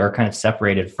we are kind of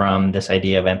separated from this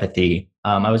idea of empathy,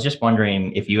 I was just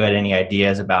wondering if you had any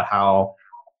ideas about how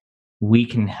we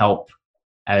can help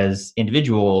as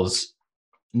individuals,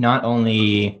 not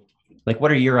only like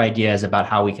what are your ideas about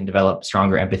how we can develop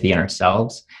stronger empathy in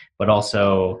ourselves, but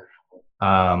also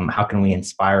how can we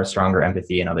inspire stronger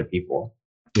empathy in other people?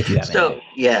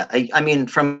 I mean,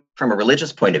 from a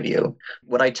religious point of view,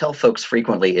 what I tell folks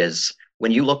frequently is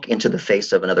when you look into the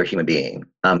face of another human being,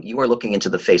 you are looking into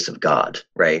the face of God,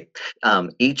 right?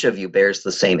 Each of you bears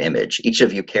the same image. Each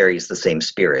of you carries the same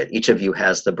spirit. Each of you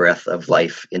has the breath of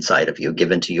life inside of you,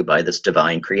 given to you by this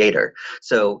divine creator.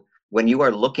 So when you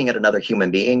are looking at another human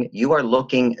being, you are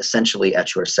looking essentially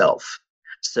at yourself.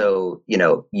 So,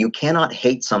 you cannot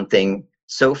hate something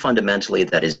so fundamentally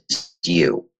that is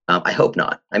you. I hope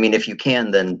not. I mean, if you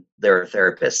can, then there are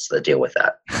therapists that deal with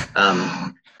that.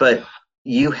 But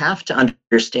you have to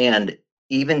understand,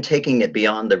 even taking it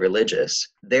beyond the religious,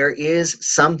 there is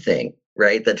something,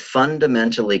 right, that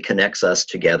fundamentally connects us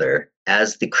together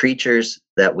as the creatures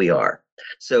that we are.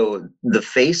 So the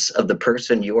face of the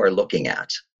person you are looking at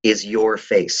is your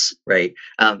face, right?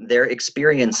 Their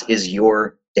experience is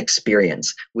your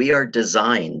experience. We are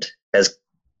designed as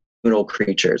communal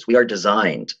creatures. We are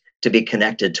designed to be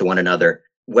connected to one another,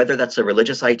 whether that's a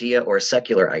religious idea or a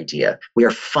secular idea. We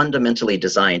are fundamentally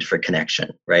designed for connection,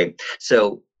 right?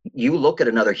 So you look at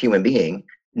another human being,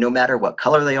 no matter what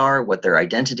color they are, what their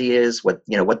identity is, what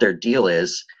their deal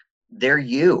is, they're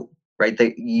you, right?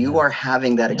 You are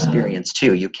having that experience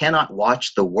too. You cannot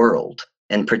watch the world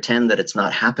and pretend that it's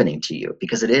not happening to you,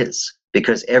 because it is.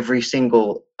 Because every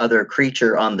single other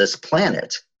creature on this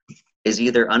planet is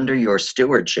either under your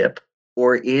stewardship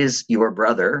or is your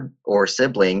brother or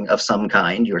sibling of some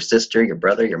kind, your sister, your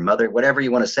brother, your mother, whatever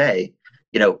you want to say.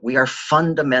 We are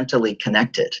fundamentally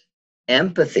connected.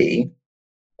 Empathy,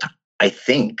 I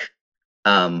think,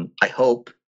 I hope,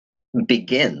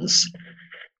 begins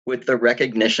with the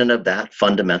recognition of that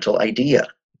fundamental idea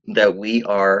that we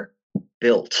are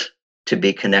built to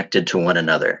be connected to one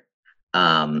another.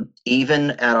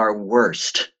 Even at our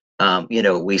worst,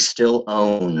 we still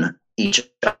own each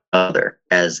other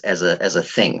as a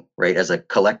thing, right? As a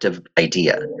collective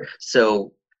idea.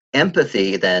 So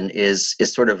empathy then is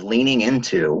sort of leaning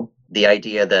into the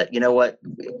idea that, what,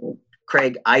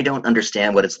 Craig, I don't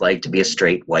understand what it's like to be a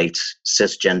straight, white,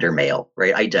 cisgender male,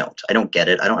 right? I don't get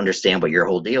it. I don't understand what your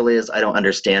whole deal is. I don't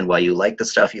understand why you like the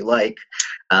stuff you like.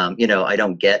 I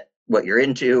don't get what you're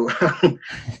into.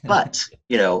 But,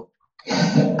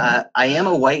 I am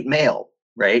a white male,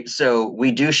 right? So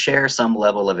we do share some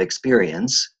level of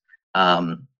experience.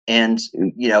 And,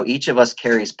 each of us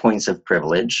carries points of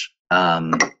privilege.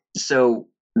 So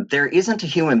there isn't a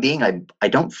human being, I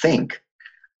don't think,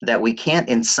 that we can't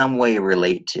in some way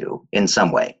relate to, in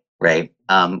some way, right?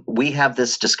 We have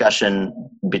this discussion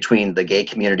between the gay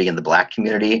community and the Black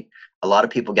community. A lot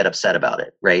of people get upset about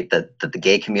it, right? That the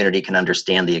gay community can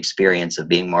understand the experience of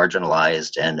being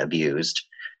marginalized and abused.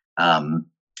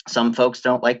 Some folks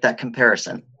don't like that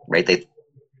comparison, right? They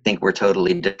think we're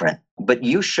totally different. But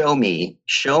you show me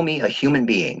a human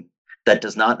being that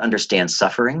does not understand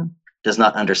suffering, does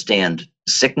not understand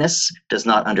sickness, does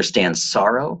not understand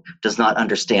sorrow, does not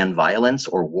understand violence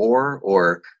or war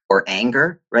or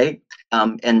anger, right?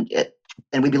 And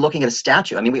we'd be looking at a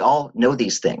statue. I mean, we all know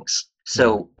these things.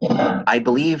 So I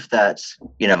believe that,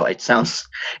 it sounds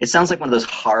like one of those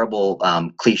horrible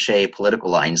cliche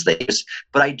political lines they use,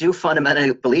 but I do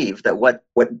fundamentally believe that what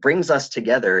brings us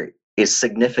together is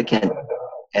significant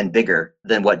and bigger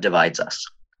than what divides us.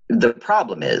 The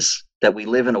problem is that we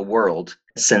live in a world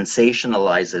that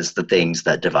sensationalizes the things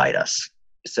that divide us.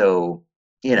 So,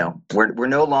 we're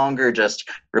no longer just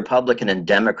Republican and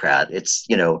Democrat. It's,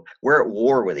 we're at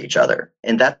war with each other.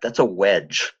 And that's a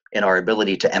wedge in our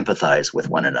ability to empathize with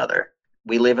one another.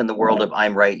 We live in the world of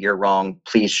I'm right, you're wrong,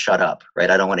 please shut up,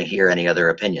 right? I don't want to hear any other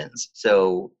opinions.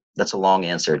 So that's a long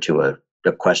answer to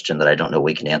a question that I don't know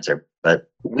we can answer,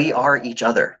 but we are each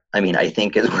other. I mean, I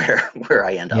think is where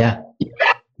I end up.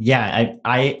 Yeah.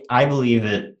 I believe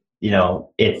that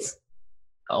it's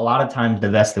a lot of times the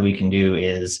best that we can do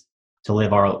is to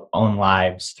live our own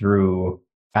lives through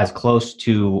as close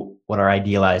to what our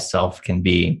idealized self can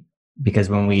be. Because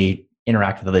when we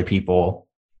interact with other people,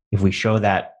 if we show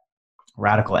that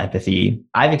radical empathy,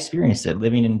 I've experienced it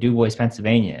living in DuBois,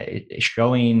 Pennsylvania,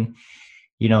 showing,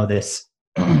 this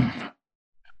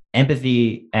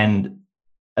empathy and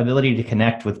ability to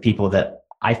connect with people that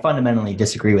I fundamentally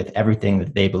disagree with everything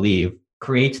that they believe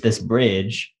creates this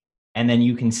bridge. And then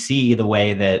you can see the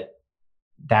way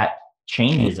that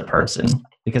changes a person,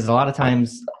 because a lot of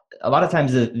times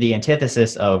the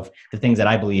antithesis of the things that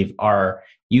I believe are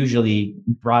usually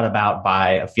brought about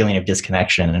by a feeling of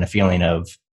disconnection and a feeling of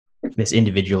this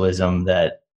individualism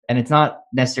and it's not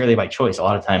necessarily by choice. A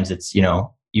lot of times it's,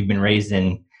 you've been raised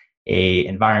in a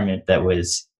environment that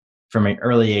was from an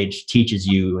early age teaches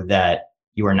you that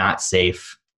you are not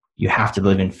safe. You have to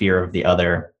live in fear of the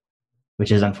other,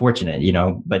 which is unfortunate,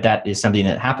 but that is something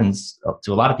that happens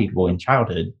to a lot of people in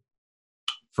childhood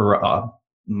for a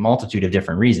multitude of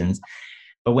different reasons.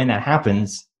 But when that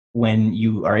happens, when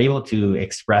you are able to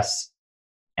express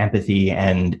empathy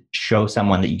and show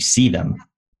someone that you see them,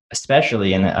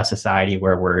 especially in a society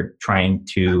where we're trying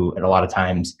to, at a lot of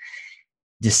times,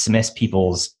 dismiss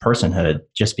people's personhood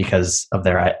just because of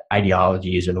their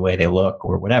ideologies or the way they look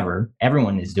or whatever.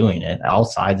 Everyone is doing it. All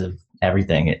sides of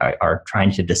everything are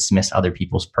trying to dismiss other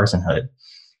people's personhood.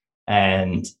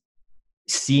 And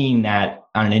seeing that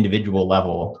on an individual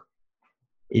level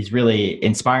is really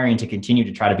inspiring to continue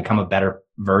to try to become a better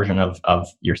version of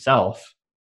yourself,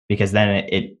 because then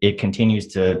it continues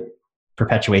to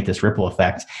perpetuate this ripple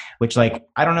effect, which, like,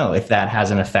 I don't know if that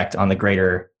has an effect on the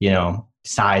greater,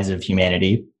 size of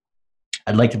humanity.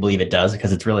 I'd like to believe it does,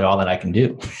 because it's really all that I can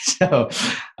do. So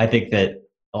I think that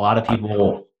a lot of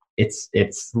people,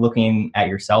 it's looking at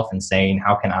yourself and saying,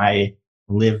 how can I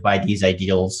live by these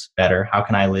ideals better? How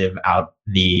can I live out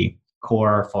the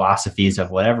core philosophies of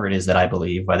whatever it is that I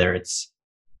believe, whether it's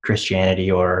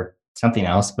Christianity or something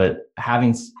else? But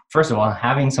first of all,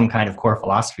 having some kind of core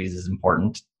philosophies is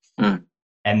important. Mm.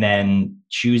 And then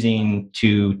choosing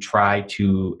to try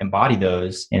to embody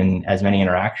those in as many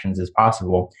interactions as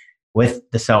possible, with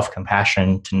the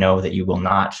self-compassion to know that you will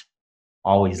not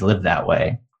always live that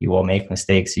way. You will make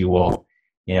mistakes. You will,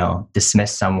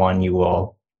 dismiss someone. You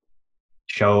will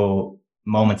show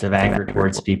moments of anger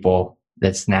towards people.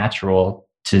 That's natural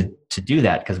to do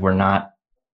that, because we're not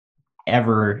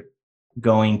ever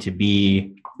going to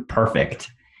be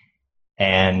perfect.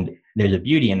 And there's a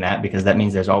beauty in that, because that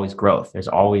means there's always growth. There's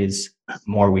always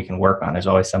more we can work on. There's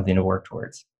always something to work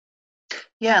towards.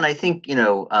 Yeah. And I think,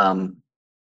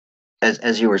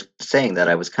 as you were saying that,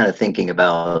 I was kind of thinking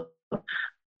about,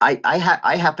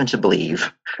 I happen to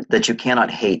believe that you cannot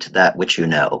hate that which you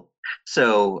know.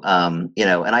 So, and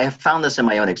I have found this in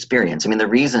my own experience. I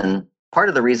mean, part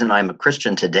of the reason I'm a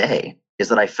Christian today is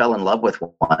that I fell in love with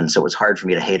one. So it was hard for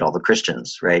me to hate all the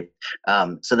Christians, right?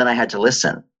 So then I had to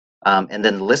listen. And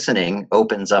then listening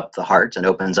opens up the heart and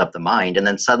opens up the mind, and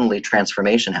then suddenly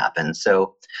transformation happens.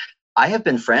 So I have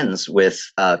been friends with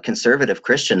conservative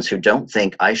Christians who don't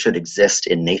think I should exist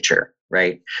in nature,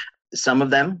 right? Some of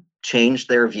them changed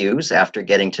their views after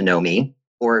getting to know me,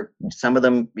 or some of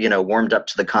them, warmed up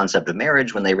to the concept of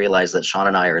marriage when they realized that Sean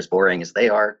and I are as boring as they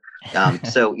are.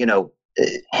 So,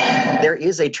 there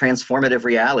is a transformative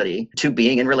reality to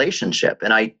being in relationship.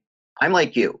 And I'm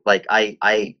like you, like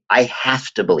I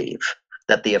have to believe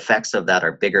that the effects of that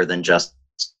are bigger than just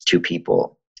two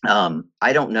people.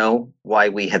 I don't know why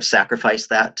we have sacrificed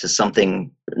that to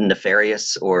something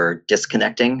nefarious or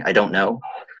disconnecting. I don't know.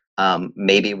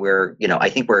 Maybe I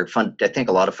think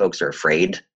a lot of folks are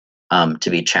afraid to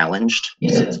be challenged,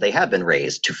 since they have been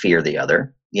raised to fear the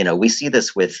other. We see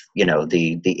this with,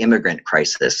 the immigrant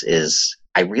crisis is,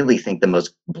 I really think, the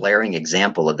most blaring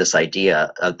example of this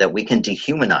idea that we can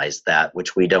dehumanize that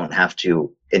which we don't have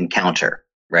to encounter,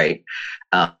 right?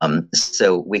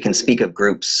 So we can speak of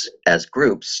groups as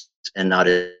groups and not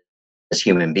as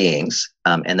human beings.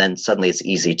 And then suddenly it's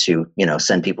easy to,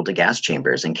 send people to gas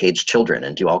chambers and cage children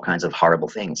and do all kinds of horrible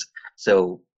things.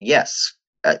 So yes,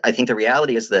 I think the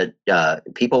reality is that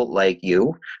people like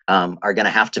you are going to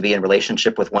have to be in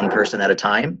relationship with one person at a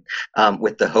time,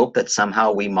 with the hope that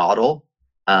somehow we model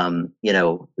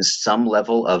some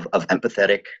level of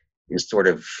empathetic sort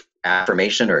of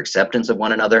affirmation or acceptance of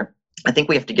one another. I think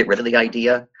we have to get rid of the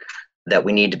idea that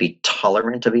we need to be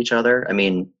tolerant of each other. I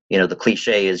mean, the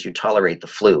cliche is you tolerate the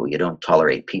flu, you don't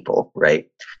tolerate people, right?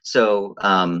 So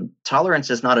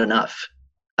tolerance is not enough.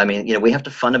 I mean, we have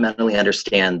to fundamentally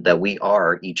understand that we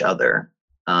are each other,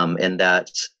 and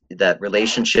that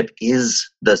relationship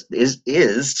is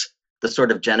the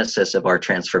sort of genesis of our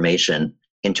transformation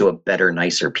into a better,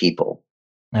 nicer people.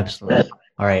 Absolutely.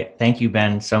 All right. Thank you,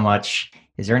 Ben, so much.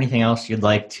 Is there anything else you'd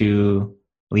like to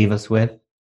leave us with?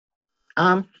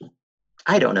 I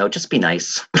don't know. Just be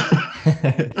nice.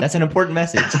 That's an important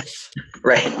message.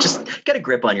 Right. Just get a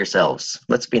grip on yourselves.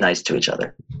 Let's be nice to each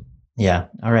other. Yeah.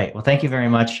 All right. Well, thank you very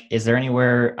much. Is there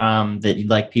anywhere that you'd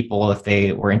like people, if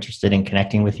they were interested in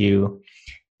connecting with you,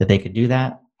 that they could do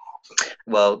that?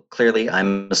 Well, clearly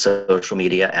I'm a social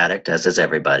media addict, as is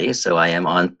everybody. So I am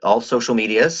on all social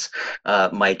medias.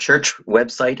 My church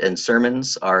website and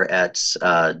sermons are at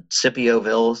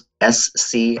Scipioville,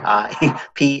 SCIPIOVILLE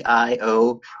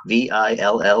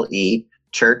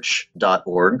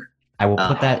church.org. I will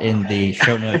put that in the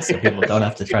show notes so people don't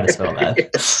have to try to spell that.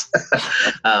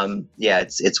 Yeah,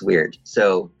 it's weird.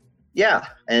 So yeah,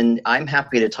 and I'm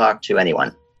happy to talk to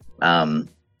anyone.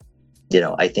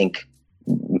 I think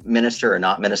minister or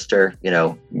not minister,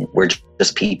 we're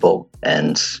just people.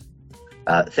 And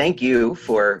thank you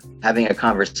for having a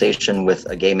conversation with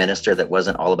a gay minister that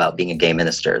wasn't all about being a gay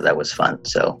minister. That was fun.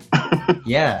 So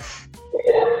yeah.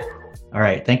 All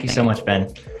right. Thank you so much,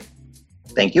 Ben.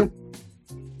 Thank you.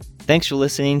 Thanks for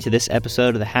listening to this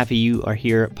episode of the Happy You Are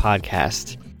Here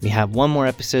podcast. We have one more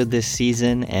episode this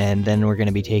season, and then we're going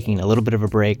to be taking a little bit of a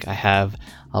break. I have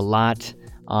a lot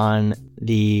on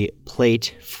the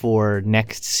plate for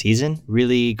next season. I've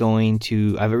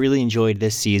really enjoyed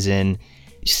this season,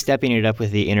 stepping it up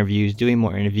with the interviews, doing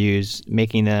more interviews,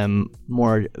 making them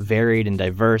more varied and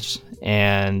diverse.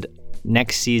 And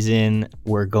next season,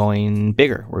 we're going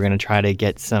bigger. We're going to try to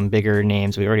get some bigger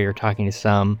names. We already are talking to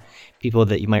some people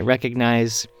that you might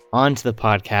recognize onto the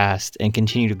podcast and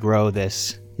continue to grow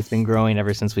this. It's been growing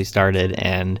ever since we started,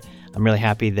 and I'm really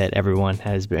happy that everyone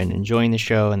has been enjoying the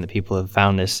show and that people have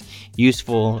found this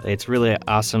useful. It's really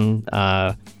awesome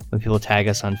when people tag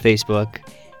us on Facebook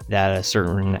that a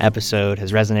certain episode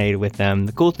has resonated with them.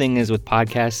 The cool thing is with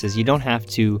podcasts is you don't have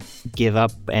to give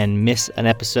up and miss an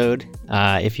episode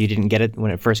if you didn't get it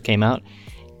when it first came out.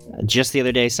 Just the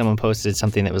other day, someone posted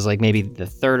something that was like maybe the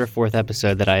third or fourth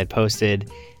episode that I had posted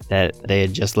that they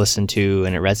had just listened to,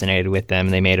 and it resonated with them.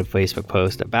 They made a Facebook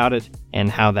post about it and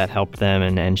how that helped them,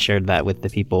 and shared that with the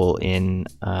people in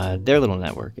their little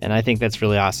network. And I think that's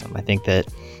really awesome. I think that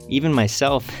even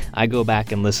myself, I go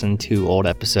back and listen to old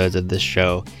episodes of this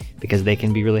show because they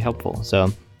can be really helpful.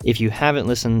 So if you haven't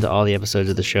listened to all the episodes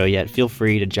of the show yet, feel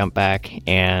free to jump back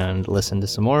and listen to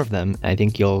some more of them. I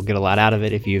think you'll get a lot out of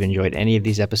it if you've enjoyed any of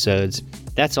these episodes.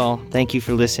 That's all. Thank you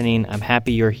for listening. I'm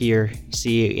happy you're here.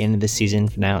 See you in the season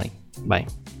finale. Bye.